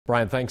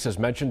Brian, thanks. As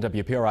mentioned,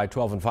 WPRI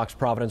 12 and Fox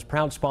Providence,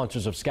 proud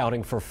sponsors of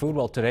Scouting for Food.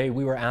 Well, today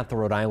we were at the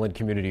Rhode Island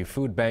Community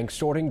Food Bank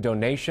sorting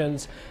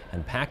donations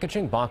and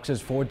packaging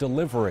boxes for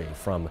delivery,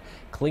 from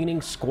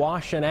cleaning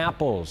squash and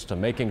apples to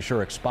making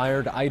sure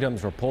expired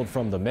items were pulled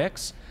from the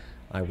mix.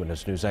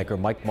 Eyewitness News anchor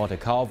Mike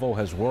Montecalvo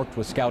has worked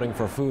with Scouting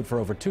for Food for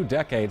over 2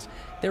 decades.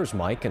 There's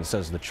Mike, and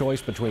says the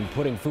choice between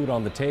putting food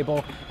on the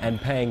table and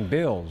paying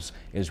bills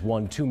is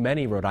one too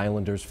many Rhode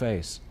Islanders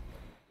face.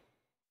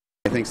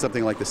 I think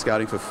something like the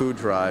Scouting for Food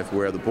drive,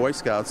 where the Boy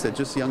Scouts are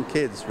just young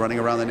kids running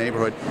around the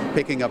neighborhood,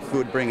 picking up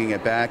food, bringing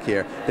it back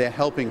here. They're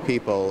helping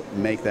people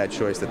make that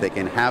choice that they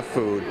can have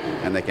food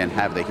and they can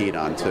have the heat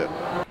on too.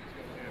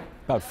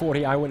 About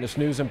 40 Eyewitness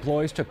News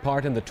employees took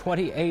part in the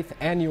 28th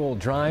annual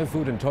drive.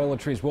 Food and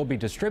toiletries will be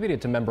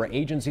distributed to member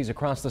agencies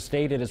across the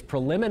state. It is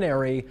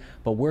preliminary,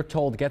 but we're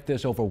told, get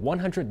this, over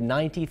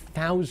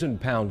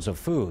 190,000 pounds of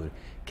food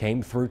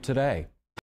came through today.